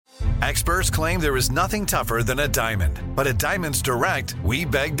Experts claim there is nothing tougher than a diamond. But at Diamonds Direct, we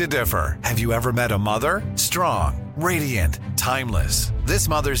beg to differ. Have you ever met a mother? Strong, radiant, timeless. This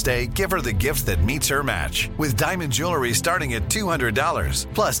Mother's Day, give her the gift that meets her match. With diamond jewelry starting at $200.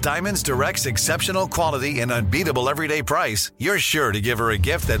 Plus Diamonds Direct's exceptional quality and unbeatable everyday price, you're sure to give her a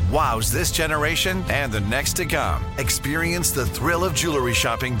gift that wows this generation and the next to come. Experience the thrill of jewelry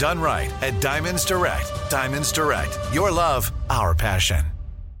shopping done right at Diamonds Direct. Diamonds Direct. Your love, our passion.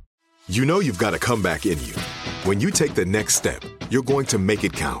 You know you've got a comeback in you. When you take the next step, you're going to make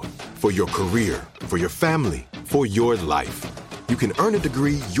it count. For your career, for your family, for your life. You can earn a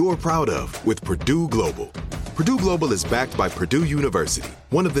degree you're proud of with Purdue Global. Purdue Global is backed by Purdue University,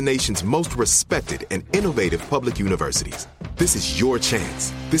 one of the nation's most respected and innovative public universities. This is your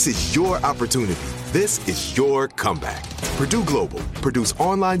chance. This is your opportunity. This is your comeback. Purdue Global, Purdue's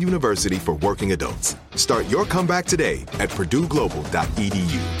online university for working adults. Start your comeback today at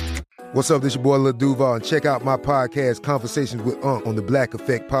purdueglobal.edu. What's up, this your boy Lil Duval, and check out my podcast, Conversations with Unc, on the Black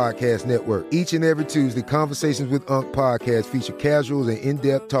Effect Podcast Network. Each and every Tuesday, Conversations with Unc podcast feature casuals and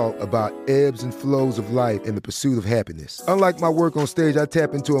in-depth talk about ebbs and flows of life and the pursuit of happiness. Unlike my work on stage, I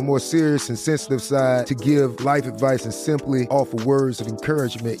tap into a more serious and sensitive side to give life advice and simply offer words of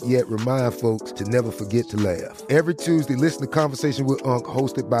encouragement, yet remind folks to never forget to laugh. Every Tuesday, listen to Conversations with Unc,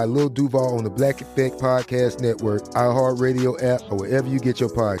 hosted by Lil Duval on the Black Effect Podcast Network, iHeartRadio app, or wherever you get your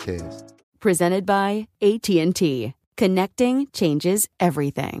podcasts. Presented by AT&T. Connecting changes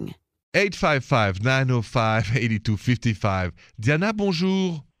everything. 855-905-8255. Diana,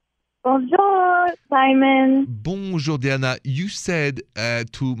 bonjour. Bonjour, Simon. Bonjour, Diana. You said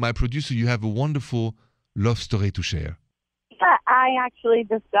to my producer you have a wonderful love story to share. Yeah, I actually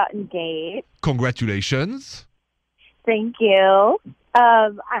just got engaged. Congratulations. Thank you.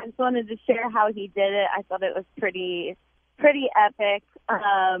 I just wanted to share how he did it. I thought it was pretty epic.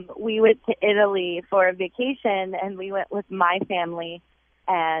 We went to Italy for a vacation, and we went with my family,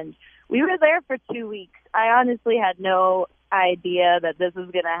 and we were there for 2 weeks. I honestly had no idea that this was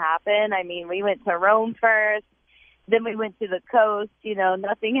going to happen. I mean, we went to Rome first, then we went to the coast. You know,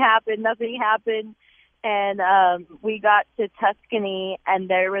 nothing happened. And we got to Tuscany, and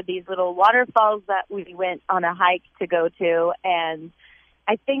there were these little waterfalls that we went on a hike to go to, and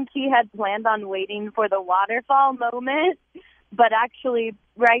I think he had planned on waiting for the waterfall moment, but actually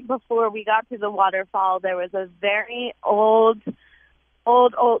right before we got to the waterfall, there was a very old, grown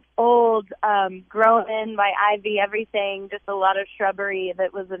in by ivy, everything, just a lot of shrubbery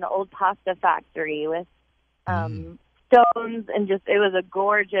that was an old pasta factory with stones, and just, it was a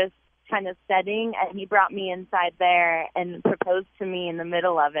gorgeous kind of setting, and he brought me inside there and proposed to me in the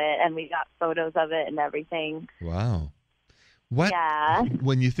middle of it, and we got photos of it and everything. Wow. What, yeah.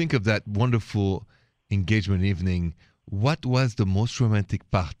 When you think of that wonderful engagement evening, what was the most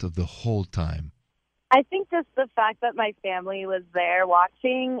romantic part of the whole time? I think just the fact that my family was there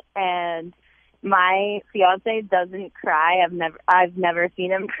watching, and my fiance doesn't cry. I've never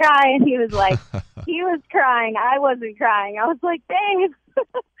seen him cry, and he was like, he was crying. I wasn't crying. I was like, babe.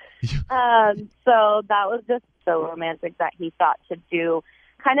 So that was just so romantic that he thought to do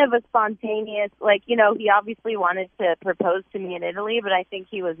kind of a spontaneous, like, you know, he obviously wanted to propose to me in Italy, but I think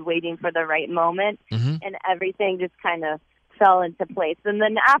he was waiting for the right moment, and everything just kind of fell into place. And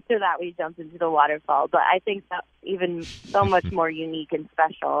then after that, we jumped into the waterfall. But I think that's even so much more unique and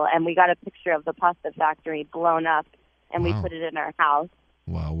special. And we got a picture of the pasta factory blown up, and we put it in our house.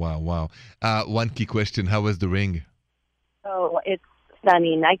 Wow. One key question, how was the ring? Oh, it's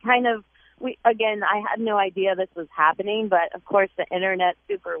stunning. I had no idea this was happening, but of course the internet's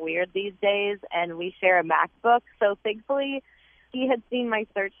super weird these days, and we share a MacBook, so thankfully he had seen my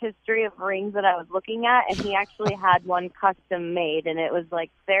search history of rings that I was looking at, and he actually had one custom made, and it was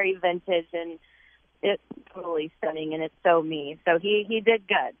like very vintage, and it's totally stunning, and it's so me. So he did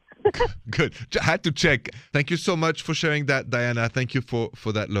good. Good. I had to check. Thank you so much for sharing that, Diana. Thank you for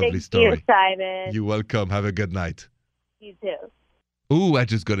that lovely story. Thank you, Simon. You're welcome. Have a good night. You too. Ooh, I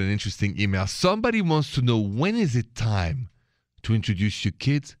just got an interesting email. Somebody wants to know, when is it time to introduce your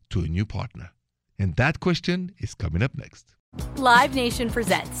kids to a new partner? And that question is coming up next. Live Nation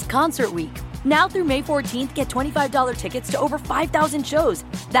presents Concert Week. Now through May 14th, get $25 tickets to over 5,000 shows.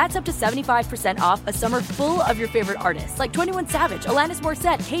 That's up to 75% off a summer full of your favorite artists like 21 Savage, Alanis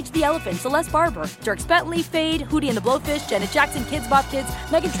Morissette, Cage the Elephant, Celeste Barber, Dierks Bentley, Fade, Hootie and the Blowfish, Janet Jackson, Kidz Bop Kids,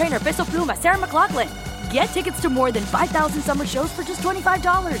 Meghan Trainor, Bissell Pluma, Sarah McLachlan. Get tickets to more than 5,000 summer shows for just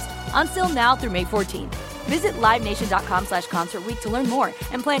 $25. Until now through May 14th. Visit LiveNation.com/Concert Week to learn more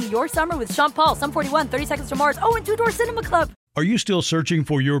and plan your summer with Sean Paul, Sum 41, 30 Seconds to Mars, and Two Door Cinema Club. Are you still searching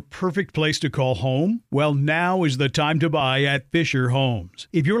for your perfect place to call home? Well, now is the time to buy at Fisher Homes.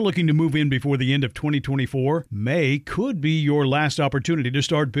 If you're looking to move in before the end of 2024, May could be your last opportunity to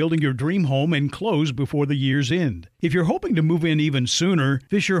start building your dream home and close before the year's end. If you're hoping to move in even sooner,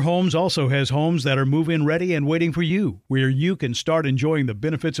 Fisher Homes also has homes that are move-in ready and waiting for you, where you can start enjoying the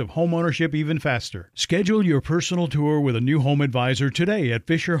benefits of homeownership even faster. Schedule your personal tour with a new home advisor today at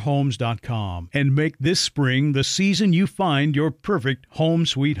FisherHomes.com and make this spring the season you find your perfect home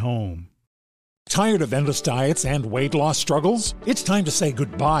sweet home. Tired of endless diets and weight loss struggles? It's time to say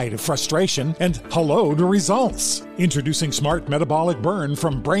goodbye to frustration and hello to results. Introducing Smart Metabolic Burn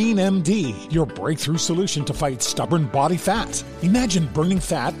from Brain MD, your breakthrough solution to fight stubborn body fat. Imagine burning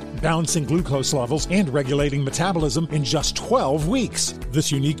fat, balancing glucose levels, and regulating metabolism in just 12 weeks.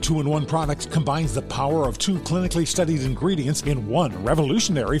 This unique 2-in-1 product combines the power of 2 clinically studied ingredients in one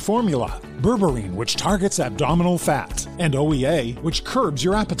revolutionary formula. Berberine, which targets abdominal fat, and OEA, which curbs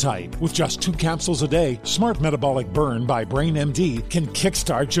your appetite. With just 2 capsules a day, Smart Metabolic Burn by Brain MD can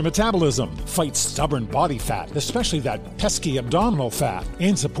kickstart your metabolism, fight stubborn body fat, especially that pesky abdominal fat,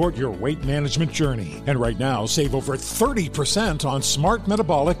 and support your weight management journey. And right now, save over 30% on Smart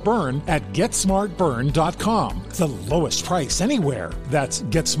Metabolic Burn at GetSmartBurn.com. The lowest price anywhere. That's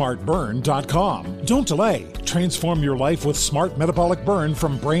GetSmartBurn.com. Don't delay. Transform your life with Smart Metabolic Burn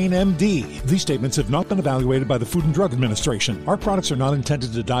from Brain MD. These statements have not been evaluated by the Food and Drug Administration. Our products are not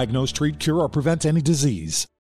intended to diagnose, treat, cure, or prevent any disease.